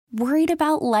Worried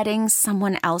about letting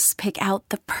someone else pick out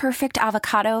the perfect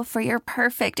avocado for your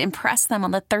perfect impress them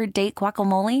on the third date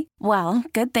guacamole? Well,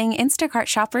 good thing Instacart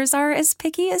shoppers are as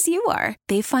picky as you are.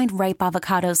 They find ripe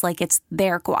avocados like it's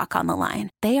their guac on the line.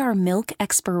 They are milk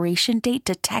expiration date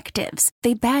detectives.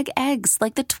 They bag eggs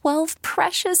like the 12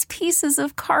 precious pieces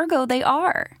of cargo they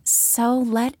are. So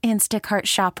let Instacart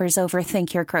shoppers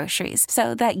overthink your groceries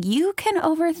so that you can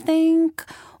overthink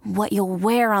what you'll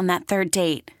wear on that third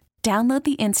date. Download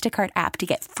the Instacart app to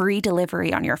get free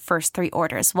delivery on your first 3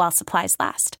 orders while supplies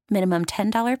last. Minimum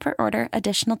 $10 per order.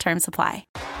 Additional terms apply.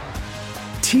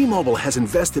 T-Mobile has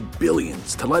invested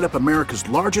billions to light up America's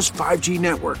largest 5G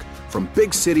network, from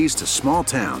big cities to small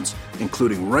towns,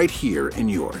 including right here in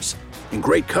yours. And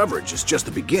great coverage is just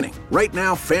the beginning. Right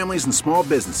now, families and small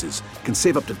businesses can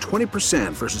save up to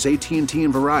 20% versus AT&T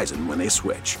and Verizon when they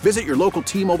switch. Visit your local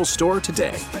T-Mobile store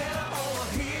today.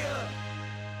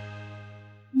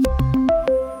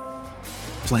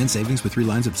 Plan savings with 3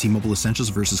 lines of T-Mobile Essentials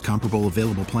versus comparable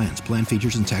available plans. Plan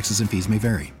features and taxes and fees may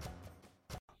vary.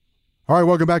 All right,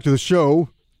 welcome back to the show.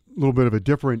 A little bit of a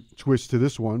different twist to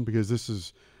this one because this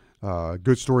is a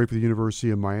good story for the University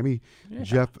of Miami. Yeah.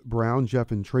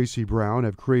 Jeff and Tracy Brown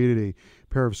have created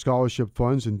a pair of scholarship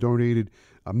funds and donated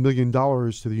 $1 million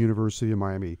to the University of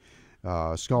Miami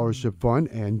Scholarship Fund.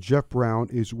 And Jeff Brown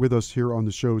is with us here on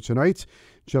the show tonight.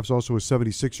 Jeff's also a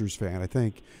 76ers fan, I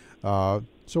think.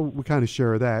 So we kind of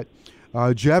share that.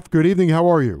 Jeff, good evening. How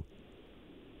are you?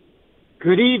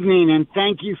 Good evening, and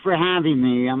thank you for having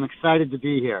me. I'm excited to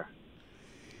be here.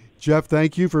 Jeff,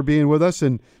 thank you for being with us,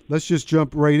 and let's just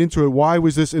jump right into it. Why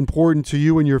was this important to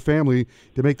you and your family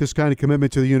to make this kind of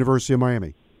commitment to the University of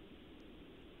Miami?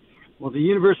 Well, the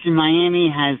University of Miami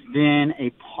has been a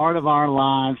part of our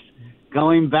lives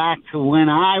going back to when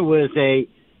I was a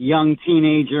young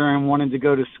teenager and wanted to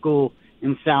go to school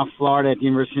in South Florida at the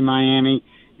University of Miami.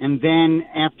 And then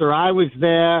after I was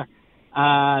there,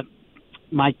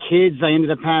 my kids, I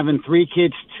ended up having 3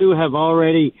 kids. 2 have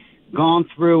already gone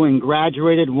through and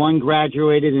graduated. 1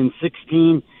 graduated in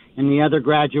 2016, and the other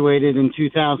graduated in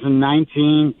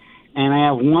 2019. And I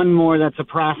have 1 more that's a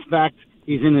prospect.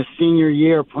 He's in his senior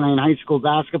year playing high school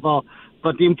basketball.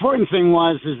 But the important thing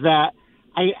is that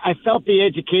I felt the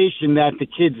education that the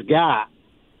kids got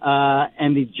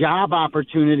and the job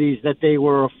opportunities that they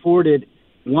were afforded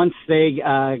once they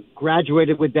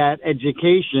graduated with that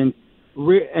education,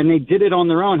 and they did it on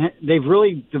their own. They've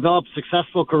really developed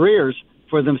successful careers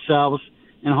for themselves,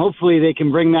 and hopefully they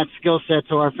can bring that skill set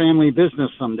to our family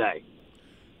business someday.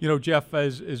 You know, Jeff,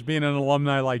 as being an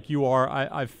alumni like you are,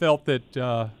 I felt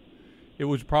that it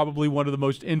was probably one of the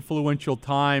most influential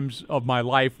times of my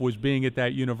life was being at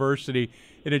that university.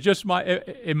 And it just,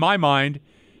 in my mind,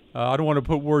 I don't want to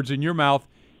put words in your mouth,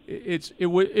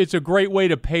 it's a great way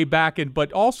to pay back,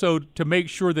 but also to make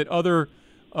sure that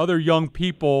other young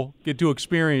people get to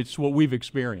experience what we've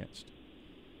experienced.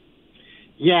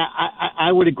 Yeah, I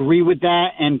would agree with that.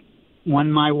 And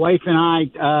when my wife and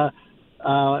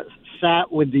I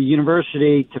sat with the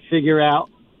university to figure out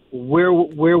where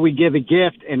we give a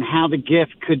gift and how the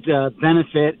gift could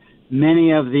benefit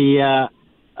many of the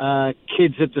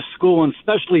kids at the school, and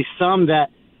especially some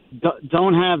that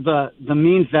don't have the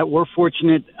means that we're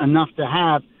fortunate enough to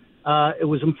have, it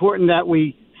was important that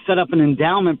we set up an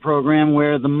endowment program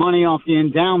where the money off the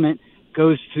endowment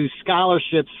goes to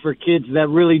scholarships for kids that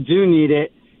really do need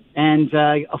it, and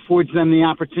affords them the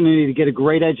opportunity to get a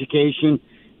great education,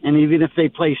 and even if they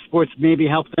play sports, maybe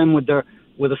help them with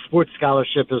a sports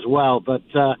scholarship as well. But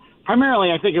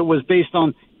primarily, I think it was based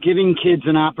on giving kids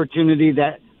an opportunity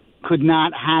that could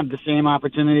not have the same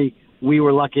opportunity we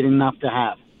were lucky enough to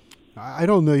have. I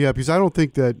don't know yet, because I don't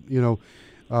think that,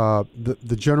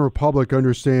 the general public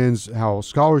understands how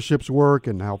scholarships work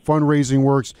and how fundraising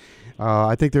works.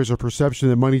 I think there's a perception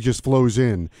that money just flows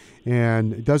in,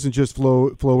 and it doesn't just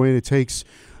flow in. It takes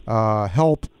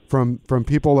help from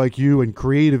people like you and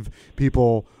creative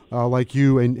people like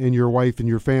you and your wife and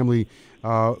your family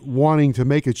wanting to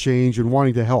make a change and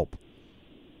wanting to help.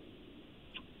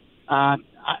 I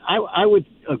would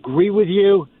agree with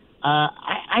you.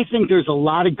 I think there's a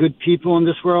lot of good people in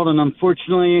this world, and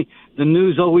unfortunately, the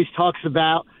news always talks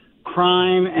about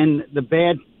crime and the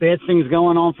bad things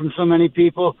going on from so many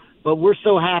people. But we're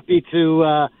so happy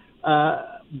to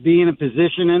be in a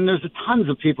position, and there's tons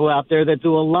of people out there that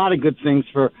do a lot of good things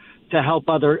to help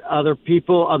other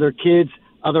people, other kids,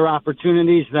 other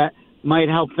opportunities that might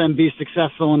help them be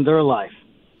successful in their life.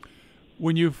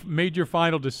 When you've made your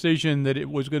final decision that it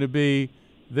was going to be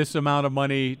this amount of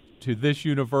money to this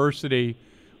university,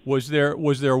 was there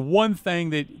one thing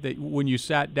that when you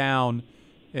sat down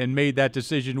and made that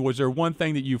decision, was there one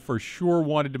thing that you for sure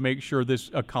wanted to make sure this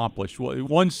accomplished?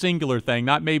 One singular thing,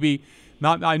 not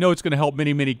I know it's going to help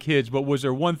many, many kids, but was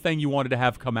there one thing you wanted to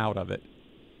have come out of it?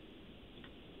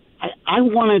 I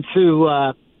wanted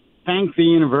to thank the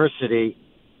university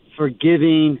for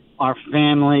giving our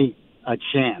family a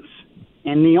chance.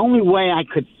 And the only way I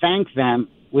could thank them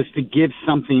was to give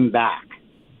something back.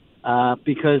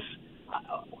 Because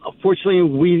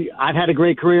fortunately, I've had a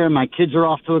great career, my kids are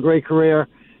off to a great career,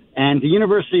 and the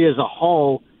university as a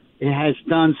whole, it has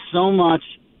done so much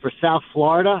for South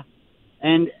Florida.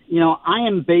 And, I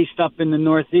am based up in the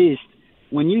Northeast.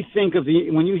 When you hear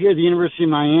the University of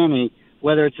Miami,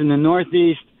 whether it's in the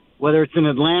Northeast, whether it's in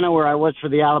Atlanta where I was for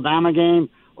the Alabama game,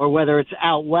 or whether it's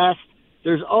out west,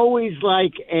 there's always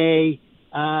like a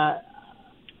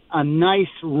nice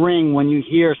ring when you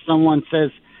hear someone says,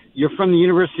 you're from the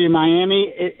University of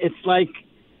Miami. It's like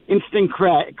instant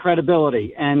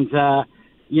credibility. And,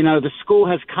 the school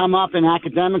has come up in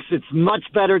academics. It's much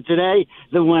better today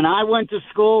than when I went to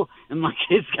school, and my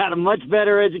kids got a much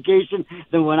better education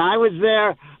than when I was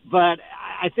there. But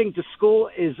I think the school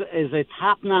is a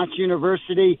top-notch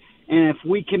university, and if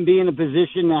we can be in a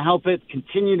position to help it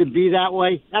continue to be that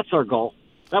way, that's our goal.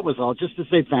 That was all, just to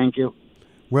say thank you.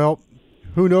 Well,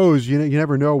 who knows? You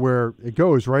never know where it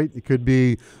goes, right? It could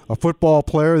be a football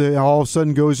player that all of a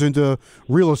sudden goes into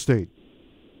real estate.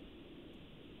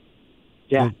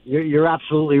 Yeah, you're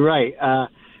absolutely right.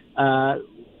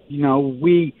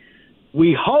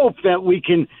 We hope that we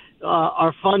can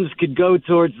our funds could go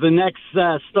towards the next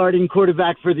starting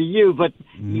quarterback for the U, but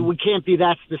we can't be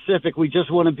that specific. We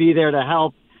just want to be there to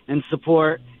help and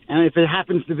support. And if it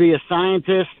happens to be a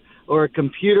scientist or a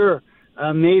computer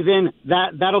maven,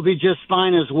 that'll be just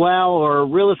fine as well, or a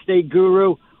real estate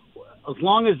guru. As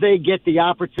long as they get the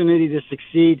opportunity to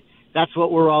succeed, that's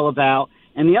what we're all about.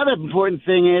 And the other important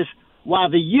thing is,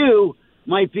 while the U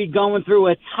might be going through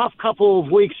a tough couple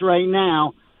of weeks right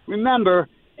now, remember,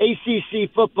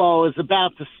 ACC football is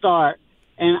about to start,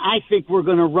 and I think we're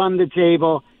going to run the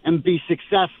table and be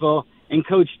successful, and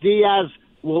Coach Diaz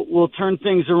will turn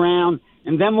things around,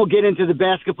 and then we'll get into the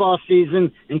basketball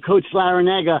season, and Coach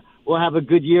Larrañaga will have a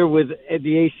good year with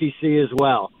the ACC as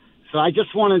well. So I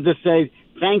just wanted to say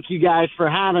thank you guys for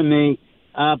having me,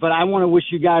 but I want to wish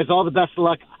you guys all the best of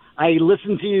luck. I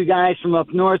listen to you guys from up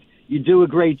north. You do a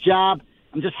great job.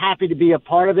 I'm just happy to be a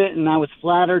part of it, and I was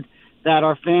flattered that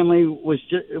our family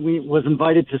was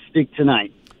invited to speak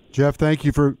tonight. Jeff, thank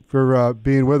you for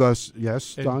being with us.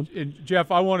 Yes, Don? And Jeff,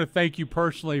 I want to thank you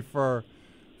personally for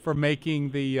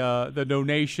making the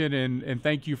donation, and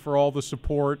thank you for all the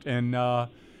support. And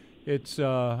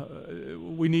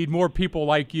we need more people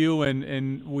like you,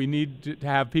 and we need to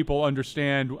have people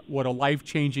understand what a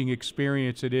life-changing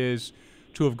experience it is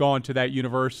to have gone to that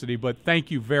university. But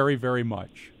thank you very, very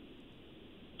much.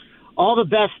 All the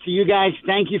best to you guys.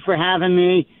 Thank you for having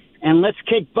me. And let's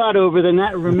kick butt over the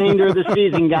remainder of the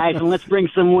season, guys, and let's bring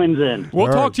some wins in.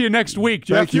 We'll talk to you next week,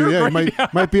 Jeff. Thank you. Yeah,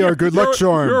 might be our good luck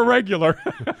charm. You're a regular.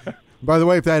 By the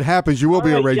way, if that happens, you will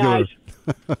be a regular.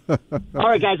 All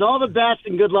right, guys. All the best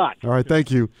and good luck. All right.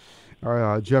 Thank you. All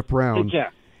right, Jeff Brown. Take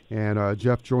care. And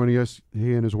Jeff joining us,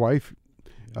 he and his wife,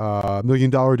 $1 million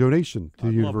donation to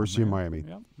the University of Miami.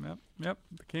 Yep.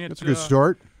 That's a good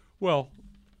start. Well,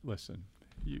 listen,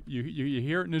 you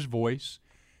hear it in his voice,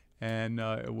 and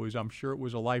I'm sure it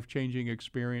was a life-changing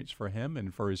experience for him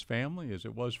and for his family, as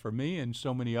it was for me and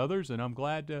so many others. And I'm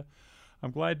glad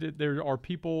that there are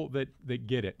people that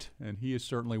get it, and he is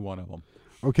certainly one of them.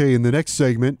 Okay, in the next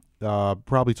segment,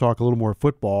 probably talk a little more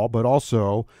football, but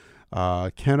also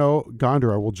Keno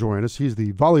Gondera will join us. He's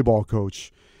the volleyball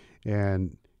coach,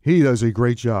 and he does a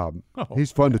great job.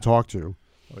 He's fun to talk to.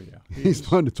 Oh, yeah. He's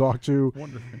fun to talk to.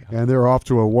 And they're off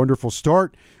to a wonderful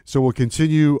start. So we'll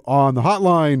continue on the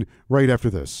hotline right after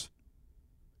this.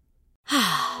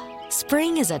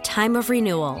 Spring is a time of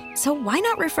renewal, so why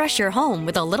not refresh your home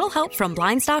with a little help from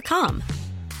Blinds.com?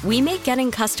 We make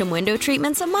getting custom window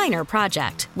treatments a minor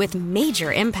project with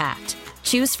major impact.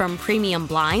 Choose from premium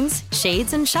blinds,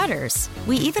 shades, and shutters.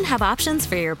 We even have options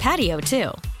for your patio,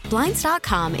 too.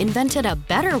 Blinds.com invented a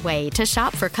better way to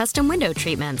shop for custom window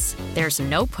treatments. There's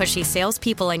no pushy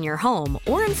salespeople in your home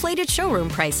or inflated showroom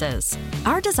prices.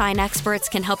 Our design experts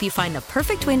can help you find the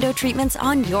perfect window treatments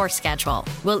on your schedule.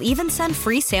 We'll even send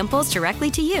free samples directly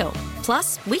to you.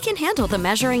 Plus, we can handle the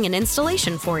measuring and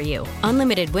installation for you.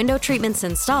 Unlimited window treatments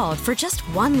installed for just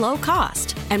one low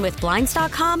cost. And with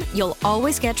Blinds.com, you'll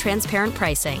always get transparent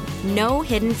pricing. No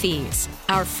hidden fees.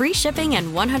 Our free shipping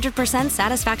and 100%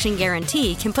 satisfaction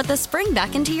guarantee can put the spring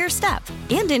back into your step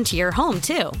and into your home,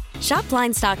 too. Shop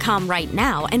Blinds.com right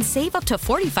now and save up to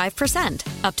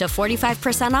 45%. Up to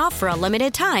 45% off for a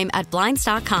limited time at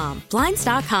Blinds.com.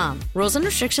 Blinds.com. Rules and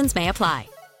restrictions may apply.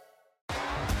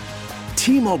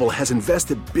 T-Mobile has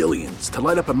invested billions to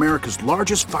light up America's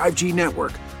largest 5G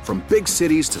network, from big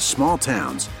cities to small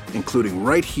towns, including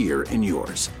right here in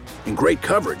yours. And great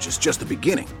coverage is just the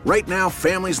beginning. Right now,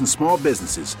 families and small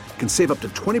businesses can save up to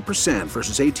 20%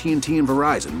 versus AT&T and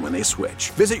Verizon when they switch.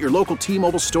 Visit your local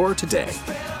T-Mobile store today.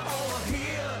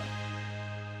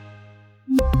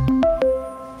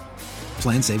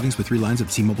 Plan savings with 3 lines of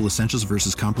T-Mobile Essentials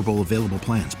versus comparable available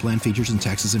plans. Plan features and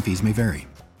taxes and fees may vary.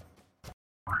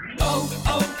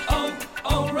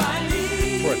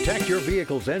 Protect your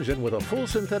vehicle's engine with a full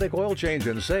synthetic oil change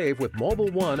and save with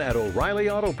Mobil 1 at O'Reilly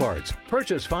Auto Parts.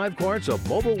 Purchase 5 quarts of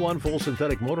Mobil 1 full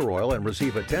synthetic motor oil and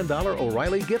receive a $10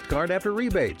 O'Reilly gift card after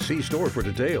rebate. See store for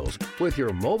details. With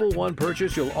your Mobil 1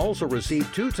 purchase, you'll also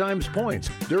receive 2 times points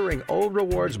during O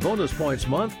Rewards Bonus Points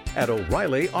Month at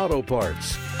O'Reilly Auto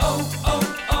Parts.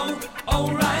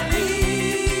 O'Reilly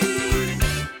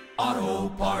Auto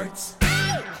Parts.